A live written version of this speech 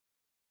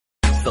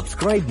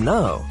Subscribe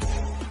now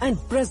and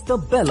press the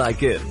bell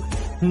icon.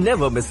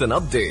 Never miss an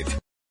update.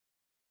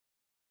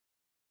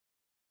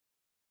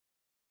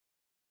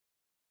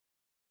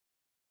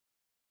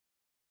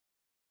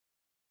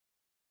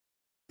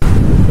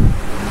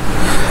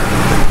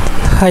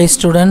 Hi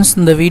students,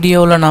 in the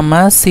video la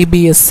nama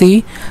CBSE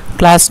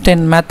class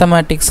 10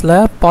 mathematics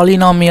la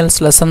polynomials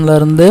lesson la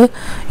irundhu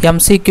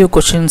MCQ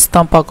questions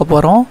dhaan paaka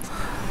porom.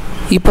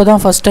 இப்போதான்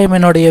first time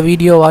என்னோட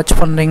video watch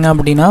பண்றீங்க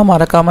அப்படினா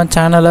மறக்காம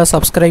சேனலை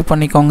subscribe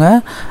பண்ணிக்கோங்க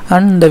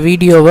and இந்த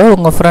வீடியோவை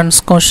உங்க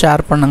ஃப்ரெண்ட்ஸ்க்கும்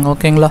ஷேர் பண்ணுங்க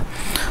ஓகேங்களா.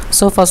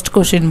 So first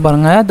question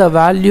பாருங்க, the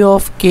value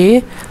of k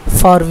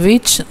for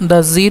which the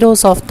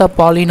zeros of the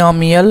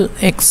polynomial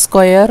x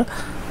square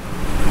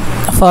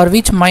for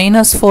which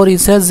minus 4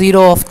 is a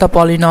zero of the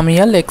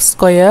polynomial x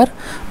square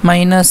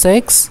minus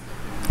x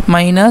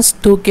minus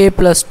 2k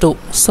plus 2.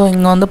 So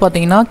இங்கே வந்து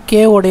பார்த்தீங்கன்னா k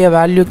உடைய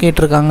value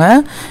கேட்டிருக்காங்க,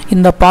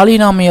 இந்த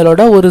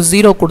பாலினாமியலோட ஒரு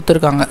zero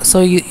கொடுத்துருக்காங்க. So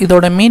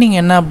இதோட meaning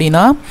என்ன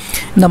அப்படின்னா,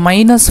 இந்த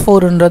மைனஸ்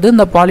 4ன்றது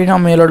இந்த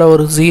பாலினாமியலோட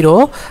ஒரு ஜீரோ,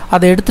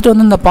 அதை எடுத்துகிட்டு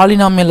வந்து இந்த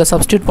பாலினாமியலில்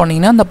சப்ஸ்டியூட்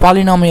பண்ணிங்கன்னா இந்த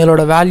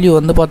பாலினாமியலோட வேல்யூ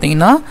வந்து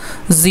பார்த்தீங்கன்னா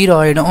ஜீரோ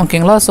ஆகிடும்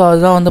ஓகேங்களா. ஸோ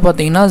அதுதான் வந்து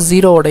பார்த்தீங்கன்னா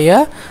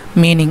ஜீரோவுடைய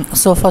மீனிங்.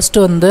 ஸோ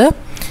ஃபஸ்ட்டு வந்து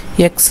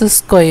x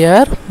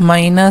square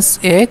minus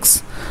x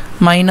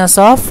minus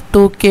of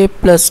 2k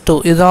plus 2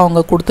 இதுதான்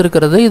அவங்க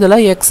கொடுத்துருக்கிறது. இதில்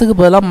எக்ஸுக்கு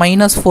பதிலாக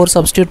மைனஸ் 4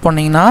 சப்ஸ்டியூட்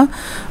பண்ணிங்கன்னா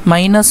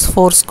மைனஸ்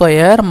 4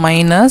 ஸ்கொயர்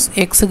மைனஸ்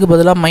எக்ஸுக்கு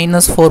பதிலாக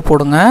மைனஸ் 4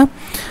 போடுங்க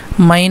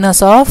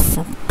மைனஸ் ஆஃப்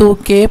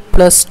 2k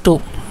plus 2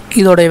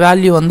 இதோடைய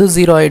வேல்யூ வந்து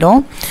ஜீரோ ஆகிடும்.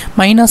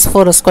 மைனஸ்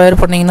 4 ஸ்கொயர்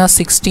பண்ணிங்கன்னா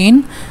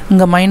 16,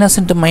 இங்கே minus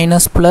into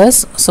minus plus,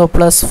 so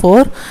plus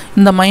 4,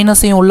 இந்த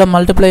மைனஸையும் உள்ள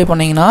மல்டிப்ளை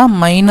பண்ணிங்கன்னா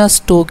மைனஸ்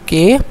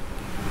 2k,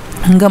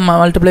 இங்கே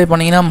மல்டிப்ளை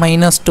பண்ணிங்கன்னா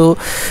minus 2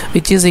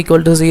 which is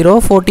equal to 0.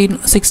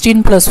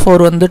 16 plus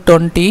 4 வந்து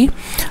 20,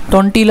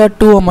 20ல்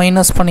 2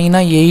 மைனஸ்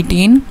பண்ணிங்கன்னா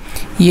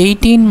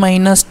 18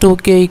 minus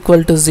 2k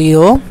equal to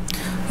 0,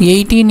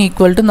 18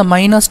 equal to இந்த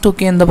மைனஸ்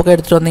 2k இந்த பக்கம்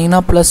எடுத்துகிட்டு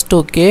வந்தீங்கன்னா ப்ளஸ்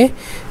 2k,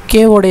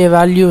 k உடைய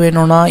வேல்யூ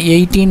வேணும்னா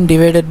 18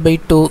 டிவைடட் பை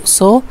 2,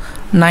 ஸோ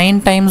 9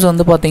 டைம்ஸ்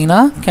வந்து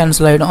பார்த்தீங்கன்னா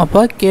கேன்சல் ஆகிடும்.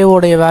 அப்போ k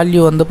உடைய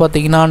வேல்யூ வந்து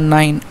பார்த்தீங்கன்னா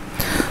 9.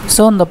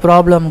 ஸோ இந்த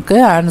ப்ராப்ளம்க்கு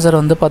ஆன்சர்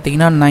வந்து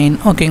பார்த்தீங்கன்னா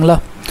 9 ஓகேங்களா.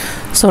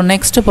 So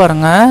next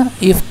பாருங்க,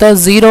 if the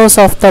zeros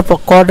of the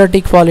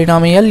quadratic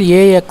polynomial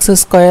ax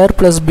square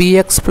plus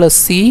bx plus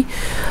c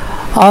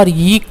are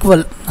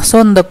equal, so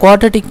இந்த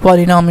quadratic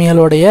polynomial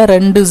உடைய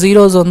ரெண்டு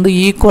zeros வந்து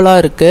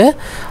ஈக்குவலாக இருக்குது,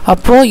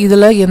 அப்போது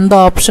இதில் எந்த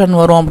ஆப்ஷன்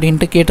வரும்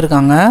அப்படின்ட்டு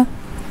கேட்டிருக்காங்க.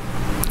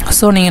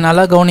 ஸோ நீங்கள்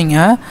நல்லா கவனிங்க,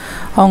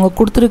 அவங்க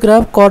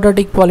கொடுத்துருக்கிற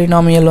quadratic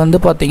polynomial வந்து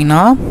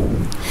பார்த்தீங்கன்னா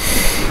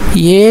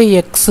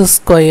ax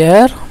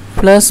square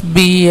plus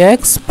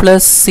bx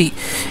plus c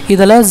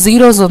இதெல்லாம்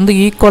ஜீரோஸ் வந்து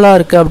ஈக்குவலாக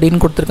இருக்குது அப்படின்னு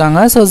கொடுத்துருக்காங்க.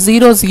 ஸோ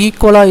ஜீரோஸ்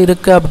ஈக்குவலாக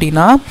இருக்குது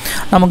அப்படின்னா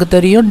நமக்கு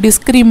தெரியும்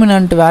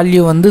டிஸ்கிரிமினன்ட்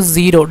வேல்யூ வந்து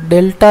 0,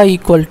 டெல்டா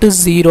ஈக்குவல் டு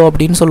 0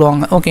 அப்படின்னு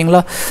சொல்லுவாங்க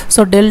ஓகேங்களா.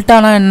 ஸோ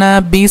டெல்டானா என்ன,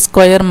 B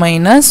square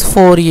minus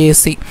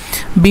 4ac,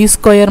 B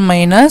square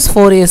minus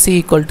 4ac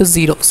equal to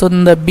 0. So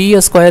இந்த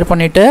பியை ஸ்கொயர்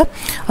பண்ணிவிட்டு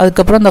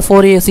அதுக்கப்புறம் இந்த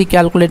 4ac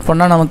கேல்குலேட்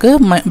பண்ணால் நமக்கு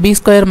பி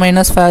ஸ்கொயர்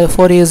மைனஸ்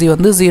 4ac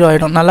வந்து 0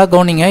 ஆகிடும். நல்லா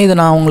கவனிங்க, இதை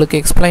நான்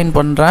உங்களுக்கு எக்ஸ்பிளைன்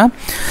பண்ணுறேன்.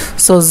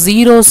 ஸோ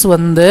ஜீரோஸ்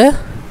வந்து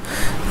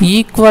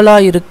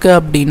ஈக்குவலாக இருக்குது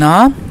அப்படின்னா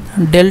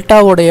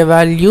டெல்டாவுடைய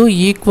வேல்யூ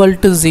ஈக்குவல்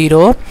டு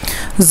 0,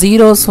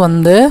 ஜீரோஸ்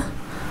வந்து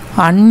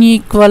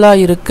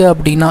அன்ஈக்குவலாக இருக்குது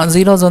அப்படின்னா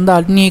ஜீரோஸ் வந்து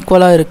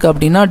அன்ஈக்குவலாக இருக்குது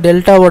அப்படின்னா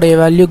டெல்டாவுடைய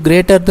value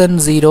greater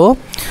than 0.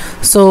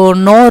 So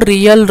no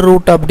real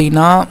root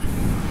அப்படின்னா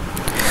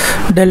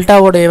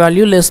டெல்டாவுடைய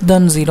வேல்யூ லெஸ்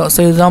தென் 0. ஸோ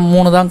இதுதான்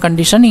 3 தான்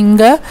கண்டிஷன்.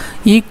 இங்கே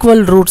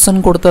ஈக்குவல்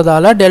ரூட்ஸ்ன்னு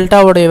கொடுத்ததால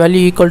டெல்டாவுடைய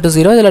வேல்யூ ஈக்குவல் டு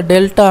 0, இதில்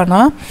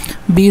டெல்டானா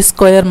பி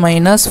ஸ்கொயர்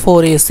மைனஸ்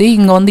 4ac,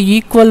 இங்கே வந்து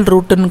equal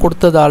ரூட்டுன்னு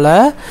கொடுத்ததால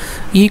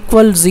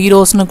equal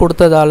ஜீரோஸ்னு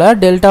கொடுத்ததால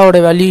டெல்டாவோட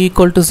value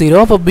equal to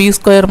 0, அப்போ B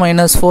square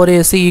minus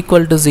 4ac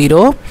equal to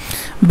 0,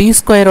 B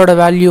ஸ்கொயரோட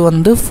value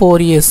வந்து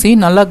 4ac.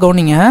 நல்லா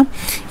கவனிங்க,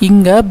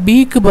 இங்கே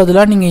பிக்கு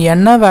பதிலாக நீங்கள்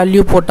என்ன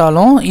வேல்யூ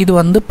போட்டாலும் இது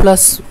வந்து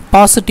ப்ளஸ்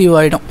பாசிட்டிவ்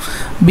ஆகிடும்.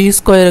 பி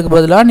ஸ்கொயருக்கு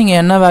பதிலாக நீங்கள்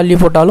என்ன வேல்யூ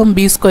போட்டாலும்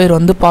பி ஸ்கொயர்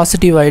வந்து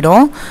பாசிட்டிவ்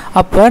ஆகிடும்.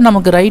 அப்போ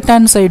நமக்கு ரைட்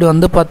ஹேண்ட் சைடு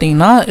வந்து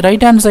பார்த்திங்கன்னா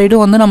ரைட் ஹேண்ட் சைடு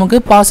வந்து நமக்கு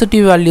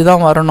பாசிட்டிவ் வேல்யூ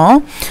தான் வரணும்.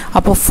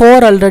 அப்போ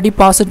 4 ஆல்ரெடி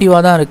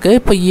பாசிட்டிவாக தான் இருக்குது.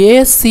 இப்போ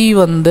ஏசி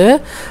வந்து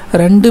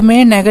ரெண்டுமே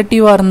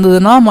நெகட்டிவாக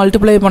இருந்ததுன்னா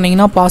மல்டிப்ளை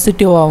பண்ணிங்கன்னா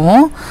பாசிட்டிவ்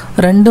ஆகும்,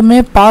 ரெண்டுமே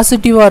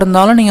பாசிட்டிவாக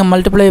இருந்தாலும் நீங்கள்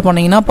மல்டிப்ளை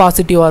பண்ணிங்கன்னா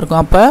பாசிட்டிவாக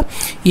இருக்கும். அப்போ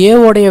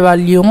ஏவோடைய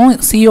வேல்யூவும்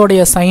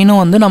சியோடைய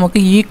சைனும் வந்து நமக்கு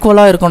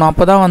ஈக்குவலாக இருக்கணும்,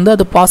 அப்போ தான் வந்து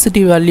அது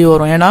பாசிட்டிவ் வேல்யூ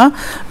வரும். ஏன்னா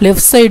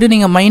லெஃப்ட் சைடு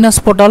நீங்கள் மைனஸ்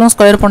போட்டாலும்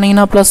ஸ்கொயர்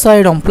பண்ணிங்கன்னா ப்ளஸ்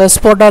ஆகிடும், ப்ளஸ்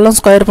போட்டாலும்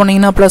ஸ்கொயர்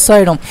பண்ணிங்கன்னா ப்ளஸ்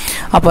ஆகிடும்.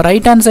 அப்போ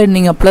ரைட் ஹேண்ட் சைடு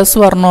நீங்கள் ப்ளஸ்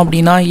வரணும்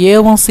அப்படின்னா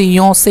ஏவும்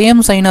சியும்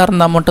சேம் சைனாக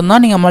இருந்தால்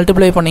மட்டும்தான் நீங்கள்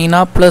மல்டிப்ளை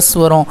பண்ணிங்கன்னா ப்ளஸ்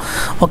வரும்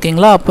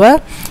ஓகேங்களா. அப்போ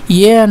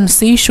A and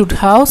C should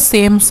have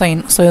same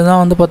sign. So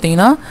இதுதான் வந்து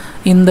பார்த்தீங்கன்னா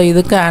இந்த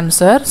இதுக்கு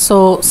answer. So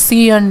C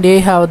and A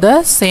have the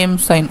same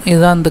sign,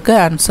 இதுதான் இதுக்கு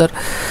answer.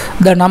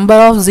 The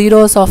number of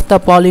zeros of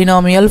the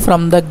polynomial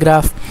from the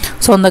graph.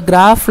 So அந்த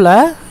கிராஃபில்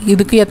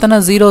இதுக்கு எத்தனை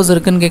ஜீரோஸ்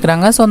இருக்குன்னு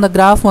கேட்குறாங்க. ஸோ அந்த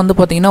கிராஃப் வந்து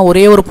பார்த்திங்கன்னா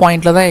ஒரே ஒரு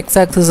பாயிண்டில் தான் எக்ஸ்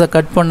ஆக்சிஸை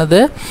கட் பண்ணுது,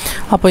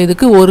 அப்போ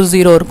இதுக்கு ஒரு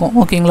ஜீரோ இருக்கும்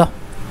ஓகேங்களா.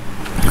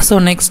 So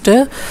next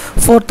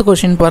fourth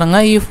question பாருங்க,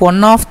 if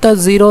one of the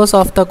zeros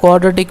of the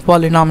quadratic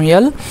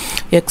polynomial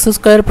x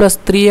square plus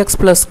 3x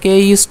plus k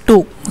is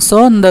 2. so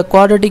இந்த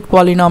quadratic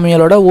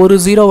polynomial ஓட ஒரு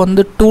 0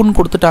 வந்து 2 ன்னு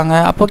கொடுத்துட்டாங்க.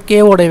 அப்போ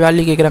k ஓட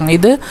வேல்யூ கேக்குறாங்க.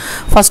 இது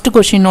first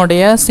question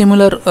ஓடைய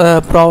similar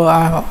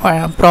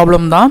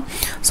problem தான்.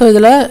 so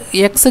இதுல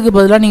x க்கு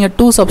பதிலா நீங்க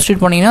 2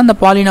 substitute பண்ணீங்கன்னா அந்த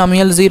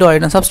polynomial 0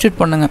 ஆயிடும். substitute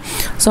பண்ணுங்க.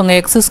 so அங்க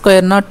x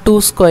square னா 2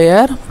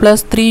 square plus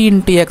 3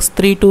 into x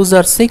 3 2s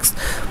are 6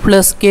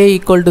 plus k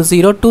equal to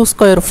 0 2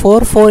 square 4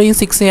 4 is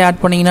 6 add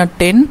பண்ணீங்கன்னா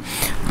 10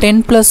 10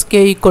 plus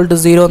k equal to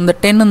 0 இந்த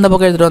 10 இந்த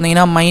பக்கம் எடுத்துட்டு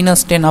வந்தீங்கன்னா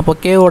 -10 அப்போ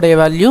k உடைய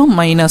வேல்யூ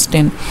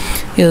 -10.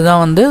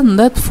 இதுதான் வந்து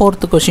இந்த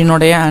fourth question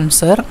உடைய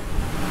answer.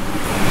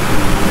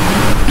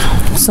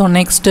 so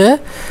next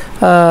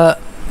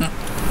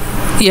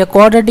a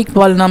quadratic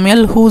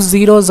polynomial whose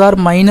zeros are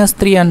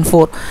 -3 and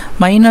 4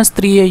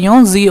 -3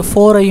 ஐயும்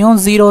 4 ஐயும்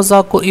zeros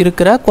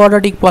இருக்கிற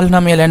quadratic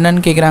polynomial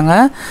என்னன்னு கேக்குறாங்க.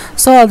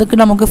 so அதுக்கு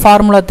நமக்கு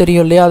ஃபார்முலா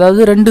தெரியும் இல்லையா,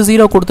 அதாவது ரெண்டு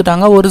 0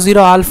 கொடுத்துட்டாங்க, ஒரு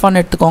 0 ஆல்ஃபான்னு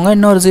எடுத்துக்கோங்க,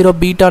 இன்னொரு 0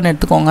 பீட்டான்னு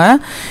எடுத்துக்கோங்க.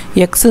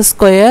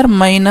 x²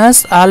 minus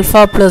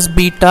alpha plus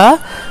beta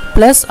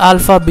plus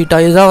alpha beta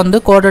இதுதான் வந்து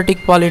quadratic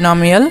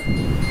polynomial.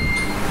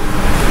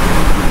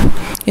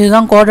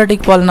 இதுதான் quadratic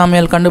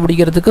polynomial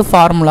கண்டுபிடிக்கிறதுக்கு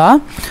ஃபார்முலா.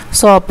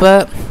 ஸோ அப்போ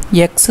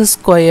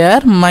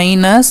x²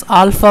 மைனஸ்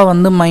ஆல்ஃபா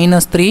வந்து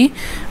 -3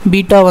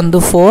 பீட்டா வந்து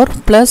 4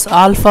 ப்ளஸ்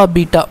ஆல்ஃபா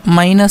பீட்டா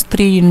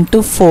 -3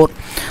 into 4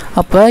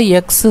 அப்போ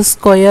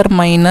x²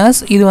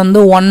 மைனஸ் இது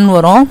வந்து 1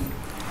 வரும்,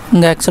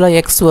 இங்கே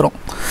ஆக்சுவலாக x வரும்.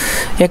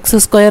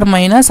 x²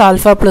 minus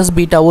alpha plus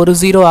beta ஒரு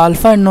 0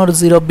 alpha இன்னொரு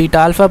 0 beta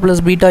alpha plus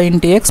beta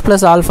into x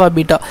plus alpha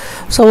beta.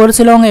 So ஒரு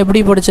சிலவங்க எப்படி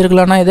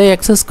படிச்சிருக்கலாம்னா இதை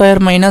x²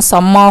 minus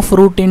sum of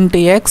root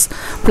into x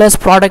plus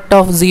product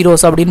of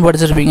zeros அப்படின்னு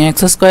படிச்சிருப்பீங்க.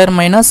 x²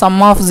 minus sum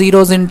of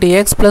zeros into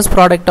x plus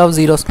product of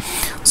zeros.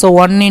 So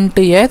 1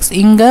 into x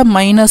இங்கே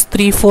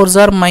 -3 4s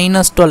are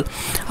 -12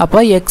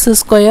 அப்போ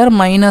x²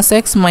 minus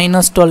x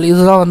 -12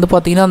 இதுதான் வந்து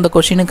பார்த்தீங்கன்னா அந்த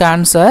கொஷினுக்கு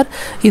ஆன்சர்.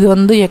 இது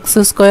வந்து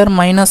x²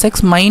 minus x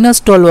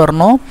 -12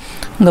 வரணும்,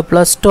 இங்கே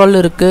 +12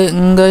 இருக்குது,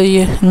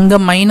 இங்கே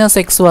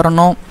 -x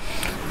வரணும்,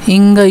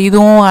 இங்கே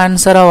இதுவும்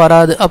ஆன்சராக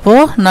வராது.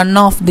 அப்போது நன்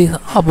ஆஃப் தி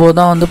அப்போது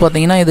தான் வந்து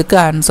பார்த்தீங்கன்னா இதுக்கு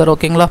ஆன்சர்.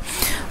 ஓகேங்களா.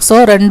 ஸோ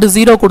ரெண்டு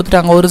 0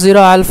 கொடுத்துட்டாங்க, ஒரு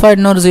 0 ஆல்ஃபா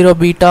இன்னொரு 0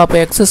 பீட்டா. அப்போ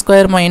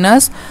x²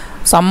 minus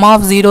some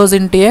of zeros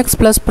into X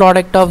plus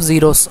product of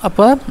zeros.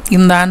 அப்போ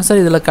இந்த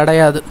ஆன்சர் இதில்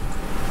கிடையாது.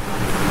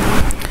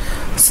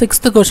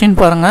 Sixth question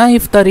பாருங்க,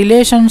 if the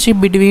relationship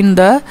between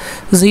the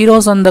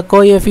zeros and the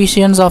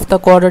coefficients of the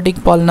quadratic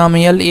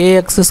polynomial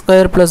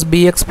ax² plus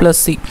bx plus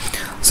c.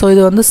 So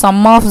இது வந்து sum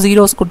of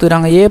zeros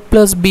கொடுத்துறாங்க, a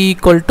plus b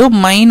equal to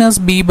minus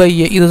b by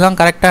a இதுதான்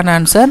கரெக்டான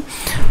answer.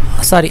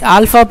 Sorry,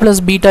 alpha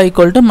plus beta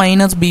equal to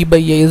minus B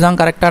by ஏ இதுதான்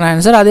கரெக்டான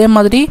answer. அதே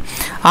மாதிரி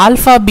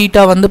alpha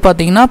beta வந்து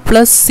பார்த்தீங்கன்னா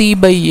ப்ளஸ் சி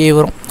பை ஏ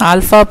வரும்.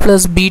 ஆல்ஃபா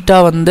ப்ளஸ் பீட்டா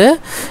வந்து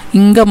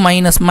இங்கே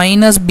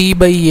மைனஸ் பி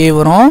பை ஏ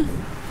வரும்.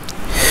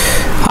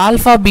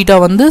 ஆல்ஃபா பீட்டா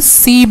வந்து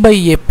C by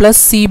A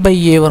plus C by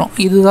ஏ வரும்.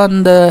 இதுதான்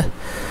இந்த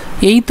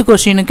 8th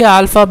கொஷினுக்கு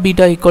alpha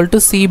beta equal to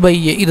C by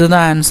ஏ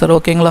இதுதான் ஆன்சர்.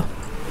 ஓகேங்களா.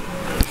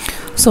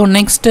 ஸோ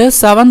நெக்ஸ்ட்டு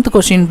 7th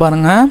கொஷின்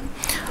பாருங்கள்.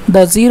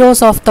 The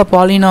zeros of the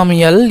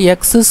polynomial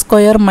x²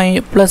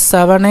 plus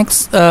 7x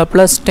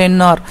plus 10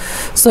 are.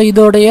 So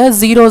இதோடைய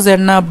zeros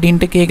என்ன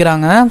அப்படின்ட்டு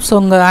கேட்குறாங்க. ஸோ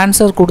உங்க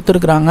ஆன்சர்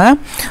கொடுத்துருக்குறாங்க.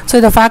 ஸோ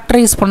இதை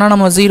ஃபேக்டரைஸ் பண்ணால்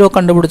நம்ம 0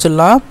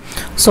 கண்டுபிடிச்சிடலாம்.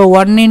 ஸோ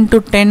 1 into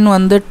 10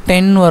 வந்து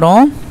 10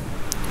 வரும்.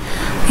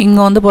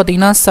 இங்கே வந்து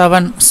பார்த்தீங்கன்னா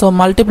 7. ஸோ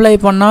மல்டிப்ளை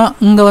பண்ணால்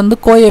இங்கே வந்து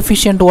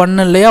கோஎஃபிஷியன்ட்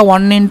 1 இல்லையா,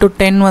 1 into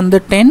 10 வந்து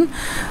 10,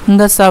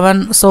 இங்கே 7.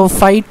 So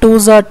 5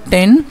 2s are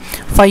 10,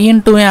 5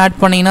 into add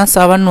பண்ணிங்கன்னா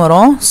 7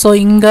 வரும். ஸோ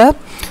இங்கே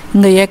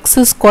எக்ஸ்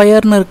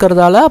ஸ்கொயர்னு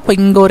இருக்கிறதால அப்போ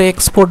இங்கே ஒரு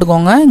எக்ஸ்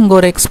போட்டுக்கோங்க, இங்கே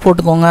ஒரு எக்ஸ்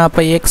போட்டுக்கோங்க.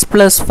 அப்போ எக்ஸ்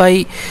ப்ளஸ் 5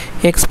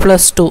 எக்ஸ்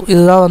ப்ளஸ் 2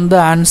 இதுதான் வந்து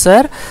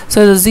ஆன்சர். ஸோ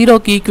இது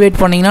 0க்கு ஈக்குவேட்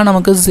பண்ணிங்கன்னா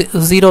நமக்கு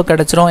 0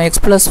 கிடச்சிரும்.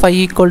 X plus 5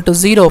 equal to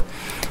 0,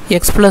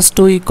 X plus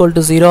 2 equal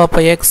to 0.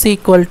 அப்போ X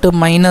equal to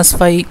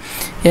 -5,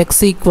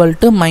 X equal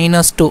to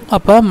 -2.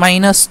 அப்போ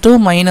 -2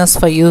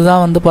 -5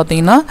 இதுதான் வந்து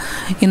பார்த்தீங்கன்னா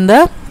இந்த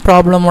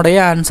ப்ராப்ளமுடைய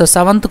ஆன்சர்,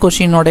 7th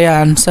கொஷினுடைய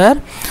ஆன்சர்.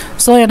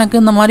 ஸோ எனக்கு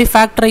இந்த மாதிரி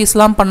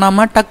ஃபேக்டரைஸ்லாம்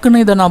பண்ணாமல்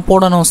டக்குன்னு இதை நான்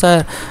போடணும்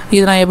சார்,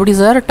 இதை நான் எப்படி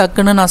சார்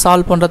டக்குன்னு நான்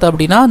சால்வ் பண்ணுறது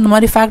அப்படின்னா இந்த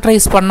மாதிரி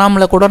ஃபேக்டரைஸ்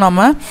பண்ணாமல் கூட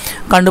நம்ம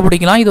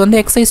கண்டுபிடிக்கலாம். இது வந்து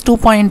எக்ஸசைஸ்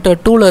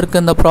 2.2ல்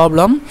இருக்குது இந்த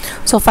ப்ராப்ளம்.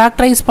 ஸோ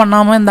ஃபேக்டரைஸ்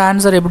பண்ணாமல் இந்த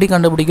ஆன்சர் எப்படி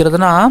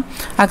கண்டுபிடிக்கிறதுனா,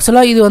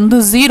 ஆக்சுவலாக இது வந்து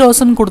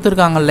ஜீரோஸ்ன்னு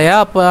கொடுத்துருக்காங்க இல்லையா,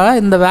 அப்போ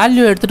இந்த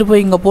வேல்யூ எடுத்துகிட்டு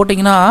போய் இங்கே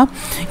போட்டிங்கன்னா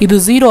இது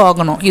 0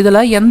 ஆகணும்.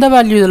 இதில் எந்த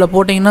வேல்யூ இதில்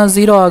போட்டிங்கன்னா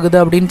 0 ஆகுது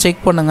அப்படின்னு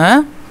செக் பண்ணுங்கள்.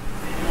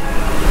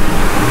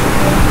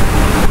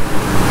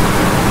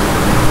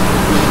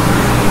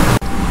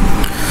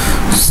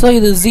 ஸோ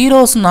இது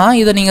ஜீரோஸ்னால்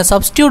இதை நீங்கள்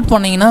சப்ஸ்டியூட்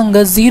பண்ணிங்கன்னா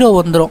இங்கே 0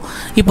 வந்துடும்.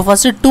 இப்போ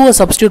ஃபஸ்ட்டு 2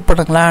 சப்ஸ்டியூட்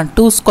பண்ணுங்களேன்.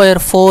 2 square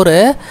 4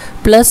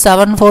 plus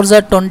 7 4s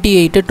are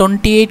 28,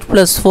 28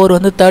 plus 4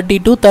 வந்து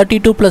 32,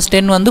 32 ப்ளஸ்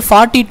 10 வந்து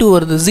 42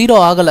 வருது. 0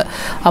 ஆகலை.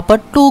 அப்போ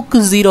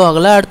 2க்கு 0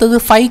 ஆகலை. அடுத்தது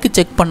 5க்கு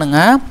செக்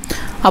பண்ணுங்கள்.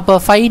 அப்போ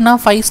 5னா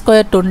 5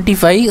 ஸ்கொயர்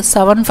 25,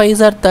 7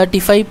 5s are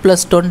 35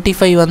 ப்ளஸ்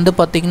 25 வந்து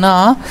பார்த்திங்கன்னா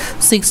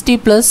 60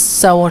 ப்ளஸ்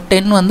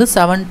 10 வந்து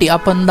 70.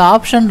 அப்போ இந்த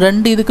ஆப்ஷன்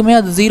ரெண்டு இதுக்குமே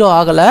அது 0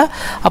 ஆகலை,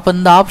 அப்போ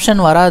இந்த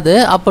ஆப்ஷன் வராது.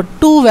 அப்போ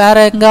 2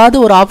 வேறு எங்காவது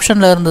ஒரு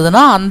ஆப்ஷனில்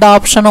இருந்ததுன்னா அந்த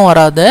ஆப்ஷனும்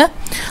வராது.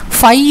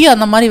 5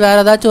 அந்த மாதிரி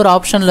வேறு ஏதாச்சும் ஒரு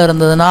ஆப்ஷனில்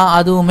இருந்ததுன்னா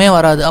அதுவுமே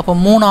வராது. அப்போ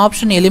 3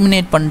 ஆப்ஷன்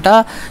எலிமினேட் பண்ணிட்டா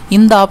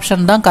இந்த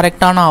ஆப்ஷன் தான்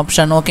கரெக்டான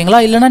ஆப்ஷன்.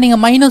 ஓகேங்களா? இல்லைனா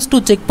நீங்கள்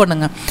 -2 செக்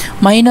பண்ணுங்கள்.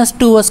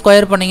 -2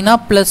 ஸ்கொயர் பண்ணிங்கன்னா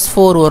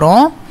 +4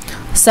 வரும்.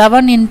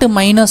 7 ×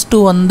 -2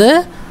 வந்து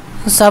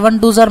 7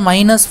 2s are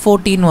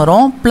 -14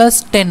 வரும், ப்ளஸ்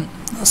 10.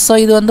 ஸோ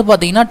இது வந்து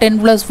பார்த்தீங்கன்னா 10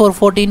 + 4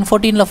 14,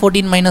 14ல்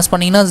 14 மைனஸ்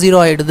பண்ணிங்கன்னா 0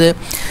 ஆகிடுது.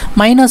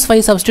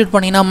 -5 சப்ஸ்டியூட்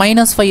பண்ணிங்கன்னா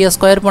 -5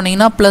 ஸ்கொயர்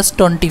பண்ணிங்கன்னா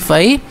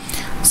 +25.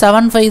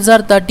 7 5s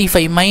are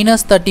 35,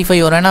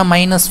 -35 வரும், ஏன்னா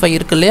 -5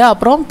 இருக்கு இல்லையா,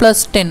 அப்புறம்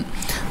 +10.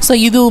 ஸோ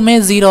இதுவுமே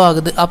 0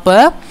 ஆகுது. அப்போ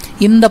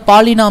இந்த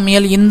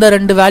பாலினாமியல் இந்த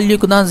ரெண்டு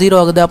வேல்யூக்கு தான் 0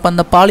 ஆகுது. அப்போ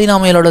அந்த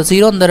பாலினாமியலோட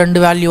 0 இந்த ரெண்டு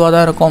வேல்யூவாக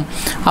தான் இருக்கும்.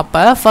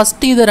 அப்போ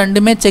ஃபஸ்ட்டு இது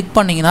ரெண்டுமே செக்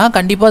பண்ணிங்கன்னா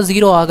கண்டிப்பாக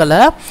 0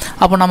 ஆகலை.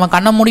 அப்போ நம்ம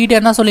கண்ணை மூடிட்டு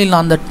என்ன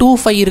சொல்லிடலாம், அந்த 2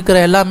 5 இருக்கிற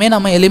எல்லாமே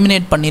நம்ம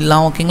எலிமினேட்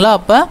பண்ணிடலாம். ஓகேங்களா?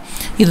 அப்போ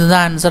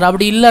இதுதான் ஆன்சர்.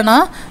 அப்படி இல்லைனா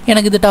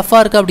எனக்கு இது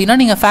டஃப்பாக இருக்குது அப்படின்னா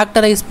நீங்கள்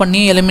ஃபேக்டரைஸ்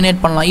பண்ணி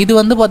எலிமினேட் பண்ணலாம். இது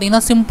வந்து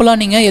பார்த்திங்கன்னா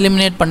சிம்பிளாக நீங்கள்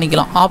எலிமினேட்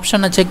பண்ணிக்கலாம்,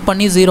 ஆப்ஷனை செக்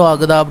பண்ணி 0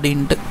 ஆகுதா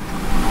அப்படின்ட்டு.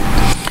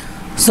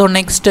 ஸோ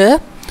நெக்ஸ்ட்டு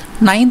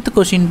 9th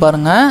கொஷின்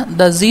பாருங்கள்.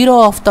 the 0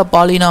 of the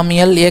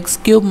polynomial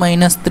x³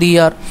 -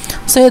 3r.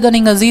 So இதை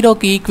நீங்கள்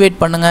 0க்கு ஈக்குவேட்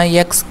பண்ணுங்கள்.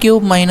 x³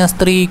 -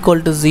 3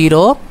 =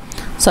 0,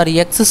 sorry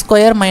x² -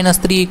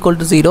 3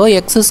 = 0,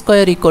 x²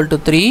 =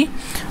 3.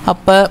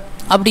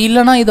 அப்படி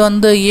இல்லைனா இது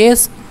வந்து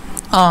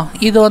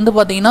இது வந்து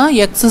பார்த்திங்கன்னா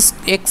x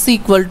 =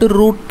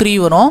 √3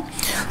 வரும்.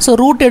 ஸோ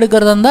ரூட்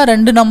எடுக்கிறதா இருந்தால்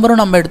ரெண்டு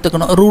நம்பரும் நம்ம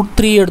எடுத்துக்கணும்,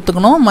 √3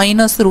 எடுத்துக்கணும்,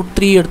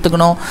 -√3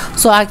 எடுத்துக்கணும்.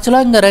 ஸோ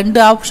ஆக்சுவலாக இங்கே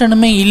ரெண்டு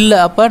ஆப்ஷனுமே இல்லை.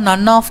 அப்போ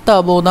none of the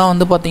above தான்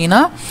வந்து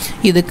பார்த்திங்கன்னா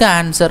இதுக்கு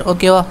ஆன்சர்.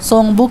 ஓகேவா? ஸோ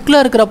உங்கள்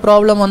புக்கில் இருக்கிற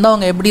ப்ராப்ளம் வந்து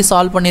அவங்க எப்படி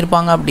சால்வ்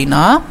பண்ணியிருப்பாங்க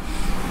அப்படின்னா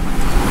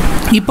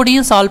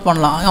இப்படியும் சால்வ்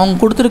பண்ணலாம். அவங்க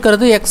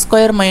கொடுத்துருக்கிறது x² -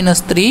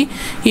 3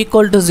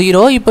 =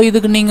 0. இப்போ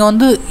இதுக்கு நீங்கள்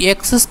வந்து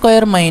x² -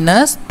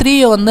 3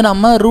 வந்து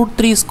நம்ம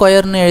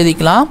 √3²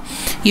 எழுதிக்கலாம்.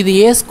 இது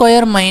a²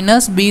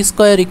 - b²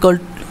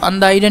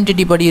 அந்த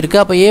ஐடென்டிட்டி படி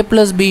இருக்குது. அப்போ a +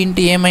 b ×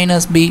 a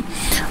 - b.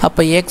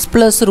 அப்போ x +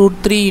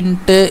 √3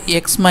 ×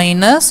 x -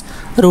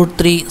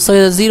 √3. ஸோ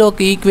இதை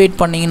 0க்கு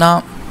ஈக்குவேட் பண்ணிங்கன்னா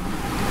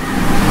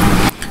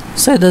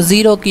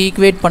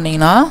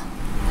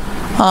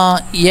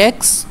x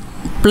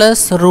 +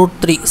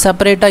 √3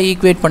 செப்பரேட்டாக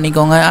ஈக்குவேட்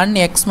பண்ணிக்கோங்க. And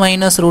x -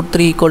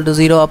 √3 =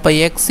 0. அப்போ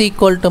x =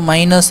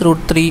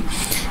 -√3,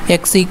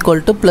 x =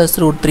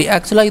 +√3.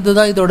 ஆக்சுவலாக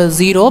இதுதான் இதோட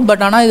 0.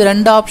 பட் ஆனால் இது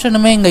ரெண்டு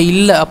ஆப்ஷனுமே இங்கே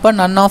இல்லை. அப்போ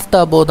none of the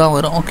above தான்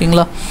வரும்.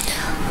 ஓகேங்களா?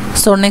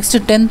 ஸோ நெக்ஸ்ட்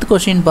 10th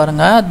கொஷின்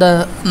பாருங்கள். the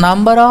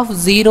number of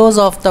zeros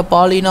of the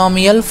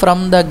polynomial from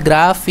the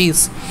graph is.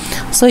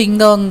 So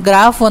இங்கே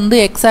கிராஃப் வந்து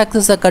எக்ஸ்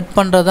ஆக்சிஸை கட்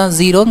பண்ணுறது தான்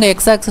 0. இங்கே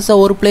எக்ஸ் ஆக்சிஸை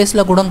ஒரு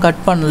பிளேஸில் கூட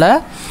கட் பண்ணல.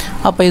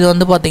 அப்போ இது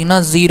வந்து பார்த்திங்கன்னா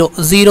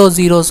 0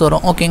 zeros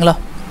வரும். ஓகேங்களா?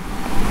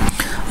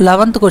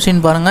 11th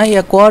கொஷின் பாருங்கள்.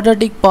 a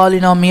quadratic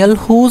polynomial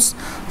whose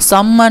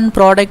sum and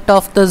product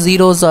of the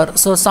zeros are.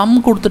 So some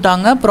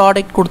கொடுத்துட்டாங்க,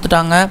 ப்ராடக்ட்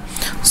கொடுத்துட்டாங்க.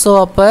 ஸோ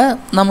அப்போ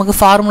நமக்கு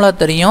ஃபார்முலா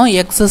தெரியும்,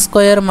 x²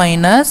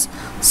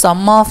 -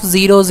 sum of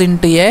zeros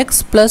into x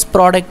plus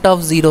product of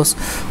zeros.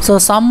 So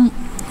some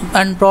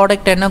and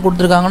product என்ன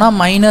கொடுத்துருக்காங்கன்னா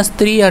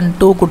 -3 and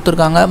 2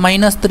 கொடுத்துருக்காங்க.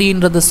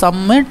 -3ன்றது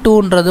சம்மு,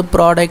 2ன்றது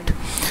product.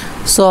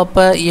 So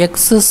அப்போ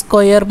x² -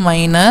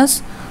 -3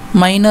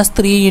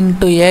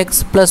 × x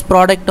plus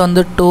product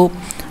வந்து 2.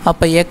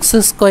 அப்போ x²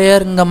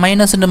 இங்கே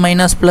மைனஸ் இன்ட்டு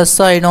மைனஸ் ப்ளஸ்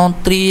ஆகிடும்,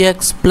 3x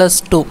 +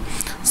 2.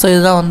 ஸோ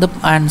இதுதான் வந்து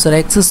answer,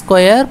 x²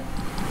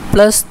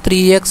 +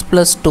 3x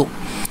 + 2,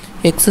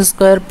 x²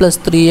 +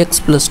 3x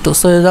 + 2.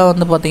 So இதுதான்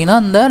வந்து பார்த்திங்கன்னா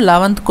இந்த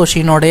 11th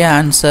கொஷினோடைய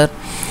ஆன்சர்.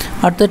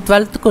 அடுத்து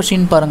 12th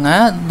கொஷின்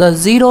பாருங்கள். the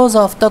zeros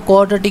of the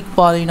quadratic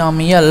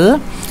polynomial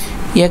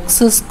x²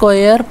 +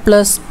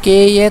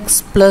 kx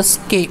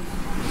 + k.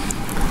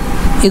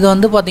 இது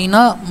வந்து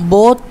பார்த்திங்கன்னா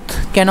both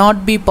cannot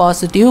be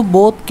positive,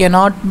 both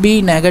cannot be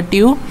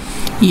negative,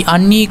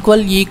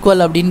 unequal, equal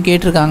அப்படின்னு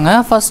கேட்டிருக்காங்க.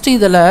 ஃபஸ்ட்டு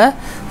இதில்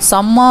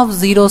சம் ஆஃப்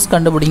ஜீரோஸ்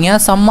கண்டுபிடிங்க.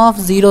 Some of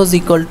zeros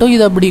equal to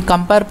இதை அப்படி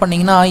கம்பேர்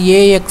பண்ணிங்கன்னா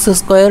ax²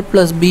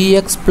 +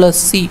 bx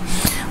 + c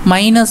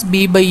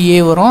 -b/a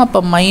வரும்.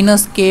 அப்போ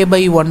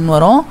 -k/1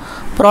 வரும்.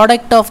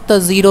 ப்ராடக்ட் ஆஃப் த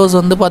ஜீரோஸ்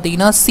வந்து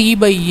பார்த்திங்கன்னா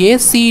c/a,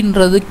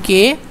 cன்றது k,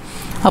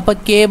 அப்போ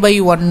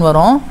k/1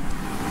 வரும்.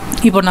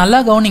 இப்போ நல்லா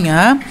கவனிங்க,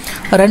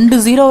 2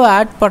 ஜீரோவை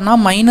ஆட்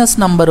பண்ணால் மைனஸ்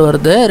நம்பர்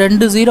வருது,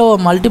 2 ஜீரோவை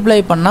மல்டிப்ளை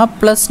பண்ணால்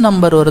ப்ளஸ்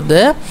நம்பர்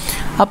வருது.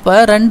 அப்போ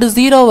 2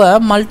 ஜீரோவை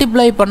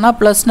மல்டிப்ளை பண்ணால்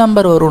ப்ளஸ்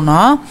நம்பர்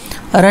வரும்னா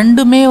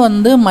ரெண்டுமே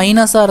வந்து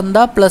மைனஸாக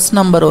இருந்தால் ப்ளஸ்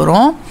நம்பர்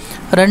வரும்,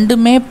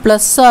 ரெண்டுமே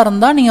ப்ளஸ்ஸாக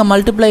இருந்தால் நீங்கள்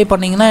மல்டிப்ளை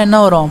பண்ணிங்கன்னா என்ன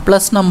வரும்,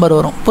 ப்ளஸ் நம்பர்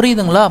வரும்.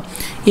 புரியுதுங்களா?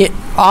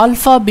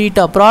 Alpha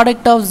beta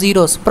product of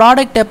zeros,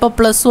 product எப்போ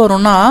ப்ளஸ்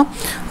வரும்னா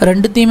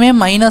ரெண்டுத்தையுமே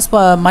மைனஸ்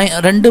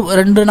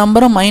ரெண்டு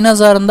நம்பரும்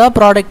மைனஸாக இருந்தால்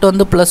ப்ராடக்ட்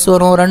வந்து ப்ளஸ்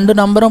வரும், ரெண்டு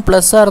நம்பரும்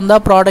ப்ளஸ்ஸாக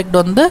இருந்தால் ப்ராடக்ட்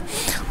வந்து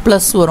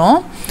ப்ளஸ் வரும்.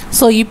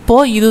 ஸோ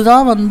இப்போது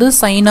இதுதான் வந்து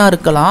சைனாக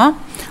இருக்கலாம்.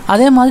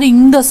 அதே மாதிரி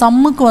இந்த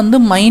சம்முக்கு வந்து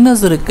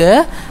மைனஸ்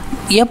இருக்குது.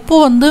 எப்போ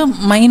வந்து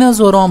மைனஸ்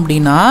வரும்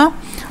அப்படின்னா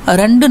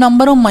ரெண்டு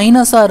நம்பரும்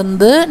மைனஸாக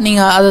இருந்து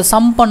நீங்கள் அதை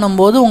சம்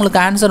பண்ணும்போது உங்களுக்கு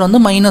ஆன்சர் வந்து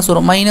மைனஸ்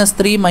வரும்.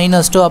 -3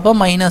 -2 அப்போ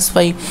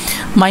 -5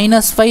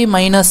 -5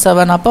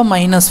 -7 அப்போ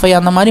 -5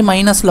 அந்த மாதிரி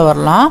மைனஸில்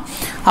வரலாம்.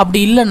 அப்படி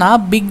இல்லைனா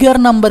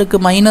பிக்கர் நம்பருக்கு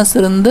மைனஸ்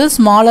இருந்து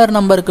ஸ்மாலர்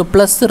நம்பருக்கு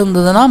ப்ளஸ்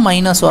இருந்ததுன்னா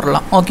மைனஸ்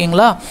வரலாம்.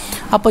 ஓகேங்களா?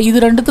 அப்போ இது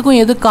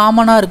ரெண்டுத்துக்கும் எது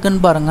காமனாக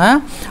இருக்குதுன்னு பாருங்கள்.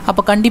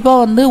 அப்போ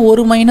கண்டிப்பாக வந்து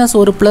ஒரு மைனஸ்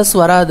ஒரு ப்ளஸ்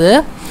வராது.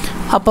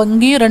 அப்போ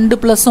இங்கேயும் ரெண்டு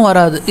ப்ளஸ்ஸும்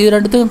வராது. இது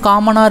ரெண்டுத்துக்கும்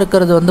காமனாக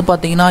இருக்கிறது வந்து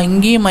பார்த்திங்கன்னா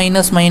இங்கேயும்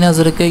மைனஸ்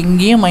இருக்குது,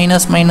 இங்கேயும்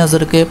மைனஸ்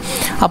இருக்குது.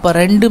 அப்போ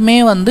ரெண்டுமே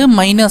வந்து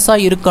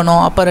மைனஸாக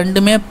இருக்கணும். அப்போ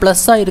ரெண்டுமே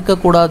ப்ளஸ்ஸாக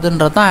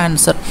இருக்கக்கூடாதுன்றது தான்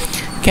answer.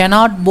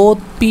 cannot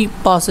both be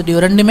positive.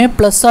 ரெண்டுமே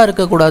ப்ளஸ்ஸாக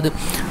இருக்கக்கூடாது.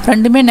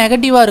 ரெண்டுமே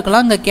நெகட்டிவாக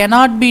இருக்கலாம். இங்கே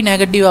cannot be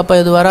நெகட்டிவ். அப்போ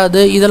இது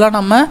வராது. இதெல்லாம்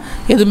நம்ம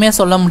எதுவுமே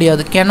சொல்ல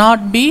முடியாது.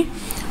 cannot be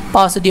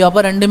positive.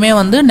 அப்போ ரெண்டுமே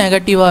வந்து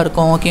நெகட்டிவாக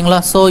இருக்கும். ஓகேங்களா?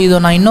 ஸோ இதை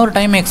நான் இன்னொரு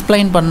டைம்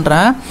எக்ஸ்பிளைன்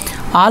பண்ணுறேன்.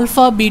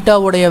 ஆல்ஃபா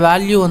பீட்டாவுடைய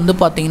வேல்யூ வந்து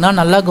பார்த்திங்கன்னா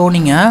நல்லா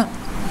கவனிங்க.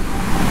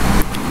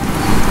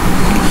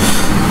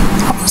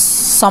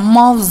 சம்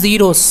ஆஃப்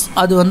ஜீரோஸ்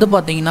அது வந்து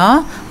பார்த்திங்கன்னா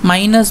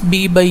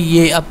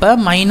 -b/a. அப்போ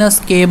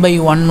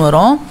 -k/1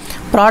 வரும்.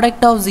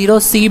 Product of zero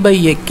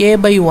c/a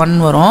k/1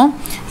 வரும்.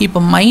 இப்போ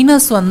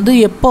மைனஸ் வந்து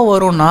எப்போ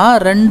வரும்னா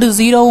ரெண்டு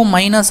ஜீரோவும்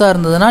மைனஸாக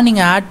இருந்ததுன்னா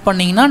நீங்கள் ஆட்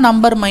பண்ணிங்கன்னா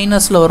நம்பர்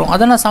மைனஸில் வரும்.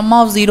 அதனால் சம்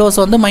ஆஃப்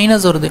ஜீரோஸ் வந்து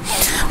மைனஸ் வருது.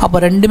 அப்போ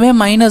ரெண்டுமே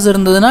மைனஸ்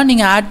இருந்ததுன்னா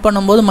நீங்கள் ஆட்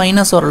பண்ணும்போது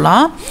மைனஸ்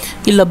வரலாம்.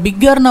 இல்லை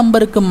பிக்கர்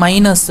நம்பருக்கு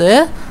மைனஸு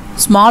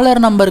ஸ்மாலர்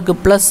நம்பருக்கு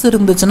ப்ளஸ்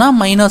இருந்துச்சுன்னா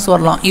மைனஸ்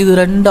வரலாம். இது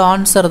ரெண்டு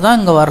ஆன்சர் தான்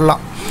இங்கே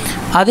வரலாம்.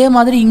 அதே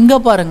மாதிரி இங்கே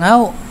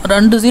பாருங்கள்,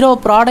 ரெண்டு ஜீரோ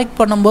ப்ராடக்ட்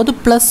பண்ணும்போது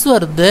ப்ளஸ்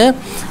வருது.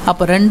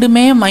 அப்போ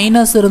ரெண்டுமே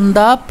மைனஸ்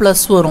இருந்தால்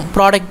ப்ளஸ் வரும்.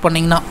 ப்ராடக்ட்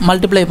பண்ணிங்கன்னா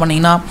மல்டிப்ளை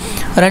பண்ணிங்கன்னா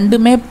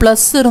ரெண்டுமே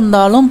ப்ளஸ்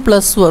இருந்தாலும்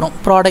ப்ளஸ் வரும்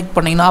ப்ராடக்ட்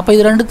பண்ணிங்கன்னா. அப்போ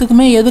இது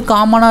ரெண்டுத்துக்குமே எது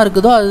காமனாக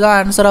இருக்குதோ அதுதான்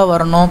ஆன்சராக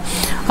வரணும்.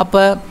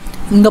 அப்போ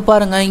இங்கே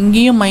பாருங்கள்,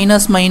 இங்கேயும்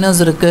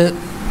மைனஸ் இருக்குது.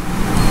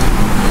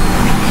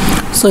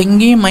 ஸோ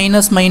இங்கேயும்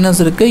மைனஸ்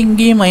இருக்குது,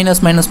 இங்கேயும்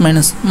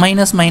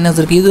மைனஸ்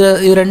இருக்குது.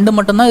 இது ரெண்டு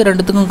மட்டும்தான் இது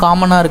ரெண்டுத்துக்கும்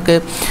காமனாக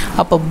இருக்குது.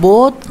 அப்போ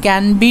both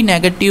can be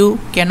negative,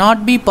 cannot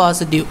be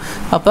positive.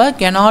 அப்போ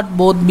cannot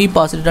both be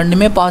பாசிட்டிவ்.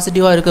 ரெண்டுமே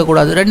பாசிட்டிவாக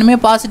இருக்கக்கூடாது. ரெண்டுமே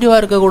பாசிட்டிவாக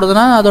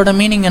இருக்கக்கூடாதுன்னா அதோட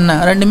மீனிங் என்ன?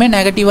 ரெண்டுமே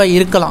நெகட்டிவாக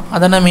இருக்கலாம்.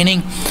 அதான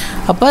மீனிங்.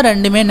 அப்போ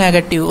ரெண்டுமே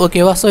நெகட்டிவ்.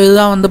 ஓகேவா? ஸோ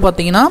இதுதான் வந்து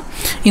பார்த்திங்கன்னா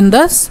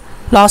இந்த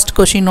லாஸ்ட்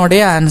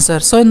கொஷினோடைய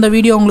ஆன்சர். ஸோ இந்த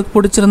வீடியோ உங்களுக்கு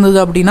பிடிச்சிருந்தது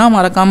அப்படின்னா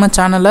மறக்காமல்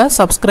சேனலை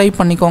சப்ஸ்கிரைப்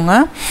பண்ணிக்கோங்க.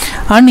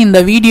 அண்ட் இந்த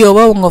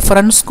வீடியோவை உங்கள்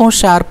ஃப்ரெண்ட்ஸ்க்கும்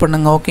ஷேர்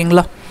பண்ணுங்கள்.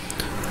 ஓகேங்களா?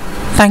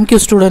 Thank you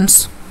students.